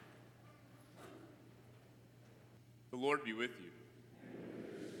Lord be with you.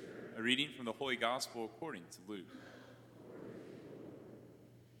 A reading from the Holy Gospel according to Luke.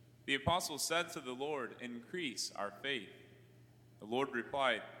 The apostles said to the Lord, "Increase our faith." The Lord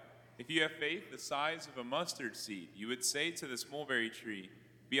replied, "If you have faith the size of a mustard seed, you would say to this mulberry tree,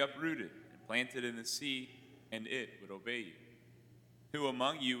 'Be uprooted and planted in the sea,' and it would obey you. Who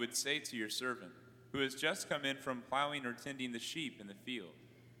among you would say to your servant, who has just come in from plowing or tending the sheep in the field,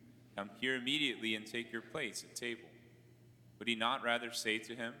 'Come here immediately and take your place at table'? Would he not rather say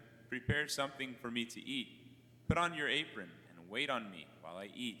to him, 'Prepare something for me to eat, put on your apron, and wait on me while I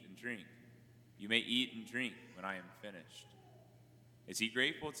eat and drink? You may eat and drink when I am finished'? Is he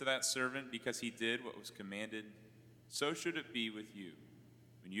grateful to that servant because he did what was commanded? So should it be with you.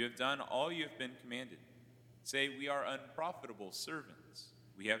 When you have done all you have been commanded, say, 'We are unprofitable servants.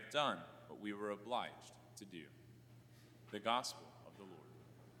 We have done what we were obliged to do.'" The Gospel of the Lord.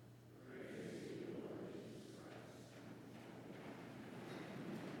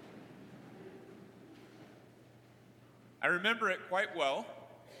 I remember it quite well.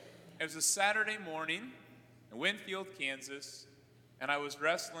 It was a Saturday morning in Winfield, Kansas, and I was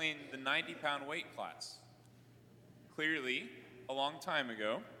wrestling the 90-pound weight class. Clearly, a long time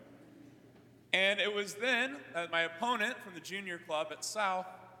ago. And it was then that my opponent from the junior club at South,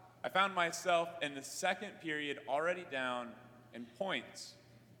 I found myself in the second period already down in points.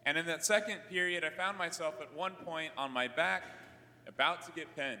 And in that second period, I found myself at one point on my back, about to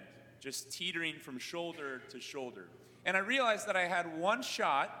get pinned, just teetering from shoulder to shoulder. And I realized that I had one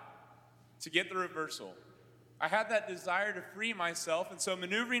shot to get the reversal. I had that desire to free myself, and so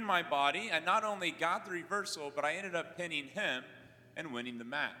maneuvering my body, I not only got the reversal, but I ended up pinning him and winning the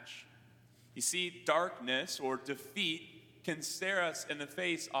match. You see, darkness or defeat can stare us in the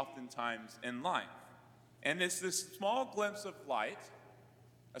face oftentimes in life. And it's this small glimpse of light,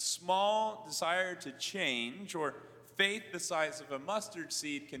 a small desire to change, or faith the size of a mustard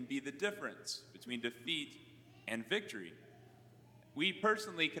seed can be the difference between defeat and victory. We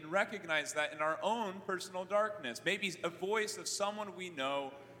personally can recognize that in our own personal darkness. Maybe a voice of someone we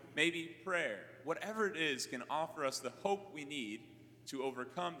know, maybe prayer. Whatever it is can offer us the hope we need to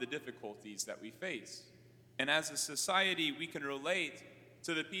overcome the difficulties that we face. And as a society, we can relate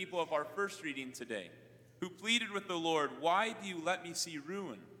to the people of our first reading today, who pleaded with the Lord, "Why do you let me see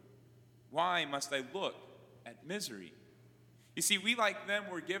ruin? Why must I look at misery?" You see, we like them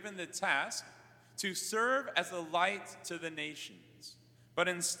were given the task to serve as a light to the nations. But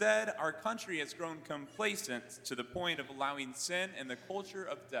instead, our country has grown complacent to the point of allowing sin and the culture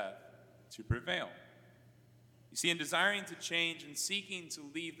of death to prevail. You see, in desiring to change and seeking to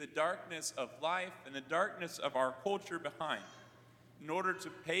leave the darkness of life and the darkness of our culture behind, in order to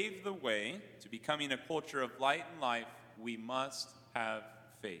pave the way to becoming a culture of light and life, we must have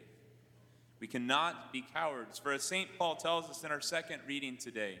faith. We cannot be cowards, for as St. Paul tells us in our second reading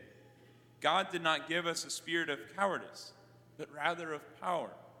today, God did not give us a spirit of cowardice, but rather of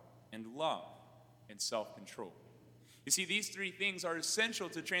power and love and self-control. You see, these three things are essential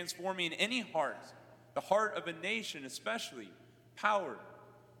to transforming any heart, the heart of a nation especially. Power.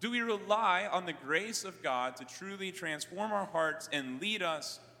 Do we rely on the grace of God to truly transform our hearts and lead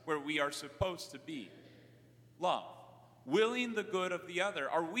us where we are supposed to be? Love. Willing the good of the other.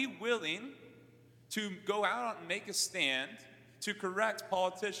 Are we willing to go out and make a stand to correct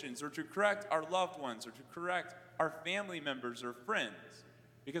politicians, or to correct our loved ones, or to correct our family members or friends?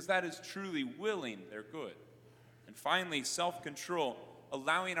 Because that is truly willing their good. And finally, self-control,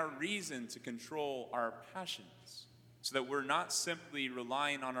 allowing our reason to control our passions, so that we're not simply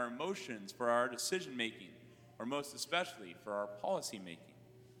relying on our emotions for our decision-making, or most especially for our policy-making.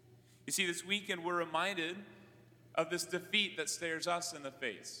 You see, this weekend we're reminded of this defeat that stares us in the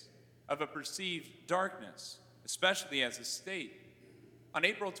face, of a perceived darkness, especially as a state. On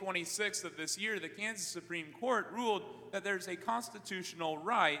April 26th of this year, the Kansas Supreme Court ruled that there's a constitutional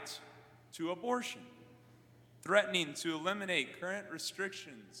right to abortion, threatening to eliminate current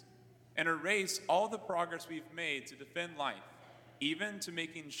restrictions and erase all the progress we've made to defend life, even to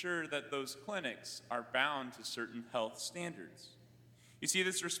making sure that those clinics are bound to certain health standards. You see,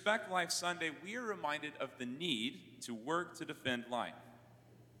 this Respect Life Sunday, we are reminded of the need to work to defend life.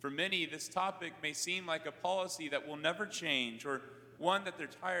 For many, this topic may seem like a policy that will never change, or one that they're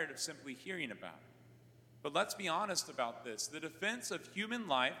tired of simply hearing about. But let's be honest about this. The defense of human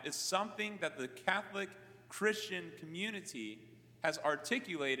life is something that the Catholic Christian community has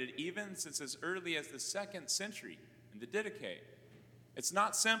articulated even since as early as the 2nd century in the Didache. It's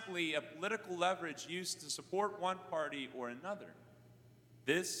not simply a political leverage used to support one party or another.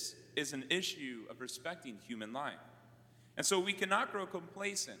 This is an issue of respecting human life. And so we cannot grow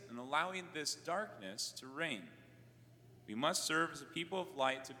complacent in allowing this darkness to reign. We must serve as a people of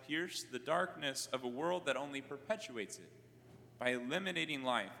light to pierce the darkness of a world that only perpetuates it by eliminating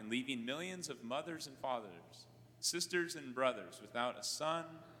life and leaving millions of mothers and fathers, sisters and brothers without a son,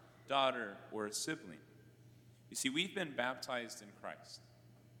 daughter, or a sibling. You see, we've been baptized in Christ.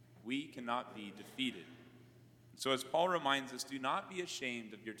 We cannot be defeated. So as Paul reminds us, do not be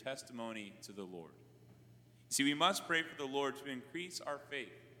ashamed of your testimony to the Lord. You see, we must pray for the Lord to increase our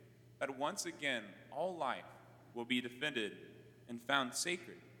faith, that once again all life will be defended and found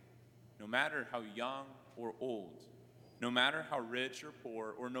sacred, no matter how young or old, no matter how rich or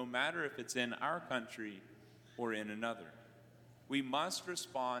poor, or no matter if it's in our country or in another. We must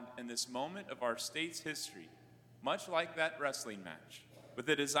respond in this moment of our state's history, much like that wrestling match, with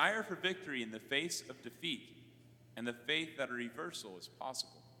a desire for victory in the face of defeat and the faith that a reversal is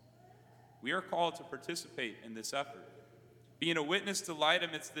possible. We are called to participate in this effort, being a witness to light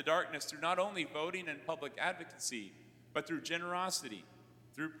amidst the darkness through not only voting and public advocacy, but through generosity,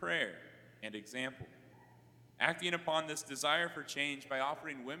 through prayer and example. Acting upon this desire for change by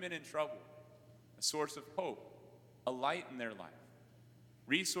offering women in trouble a source of hope, a light in their life,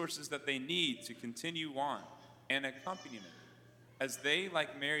 resources that they need to continue on, and accompaniment as they,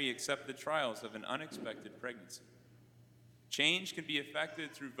 like Mary, accept the trials of an unexpected pregnancy. Change can be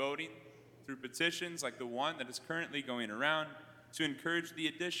effected through voting, through petitions like the one that is currently going around to encourage the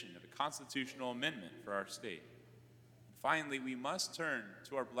addition of a constitutional amendment for our state. And finally, we must turn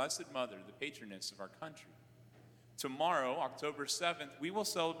to our Blessed Mother, the patroness of our country. Tomorrow, October 7th, we will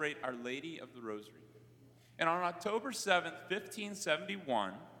celebrate Our Lady of the Rosary. And on October 7th,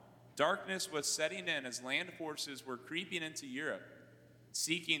 1571, darkness was setting in as land forces were creeping into Europe,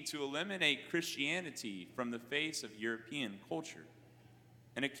 seeking to eliminate Christianity from the face of European culture.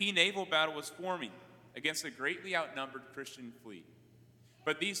 And a key naval battle was forming against a greatly outnumbered Christian fleet.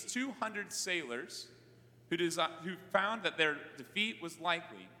 But these 200 sailors, who found that their defeat was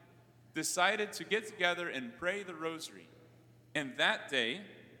likely, decided to get together and pray the rosary. And that day,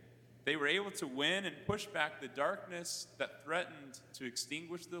 they were able to win and push back the darkness that threatened to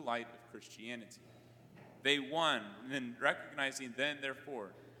extinguish the light of Christianity. They won, and recognizing then,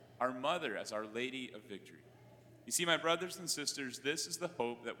 therefore, our Mother as Our Lady of Victory. You see, my brothers and sisters, this is the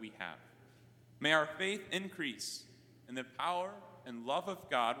hope that we have. May our faith increase in the power and love of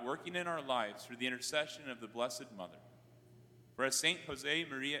God working in our lives through the intercession of the Blessed Mother. For as St. Jose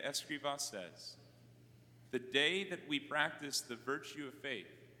Maria Escrivá says, the day that we practice the virtue of faith,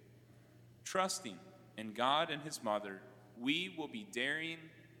 trusting in God and His Mother, we will be daring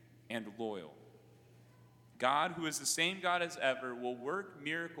and loyal. God, who is the same God as ever, will work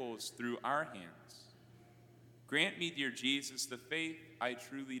miracles through our hands. Grant me, dear Jesus, the faith I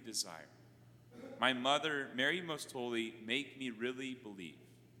truly desire. My Mother, Mary Most Holy, make me really believe.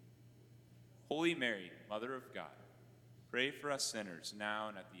 Holy Mary, Mother of God, pray for us sinners now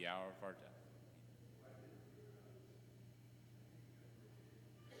and at the hour of our death.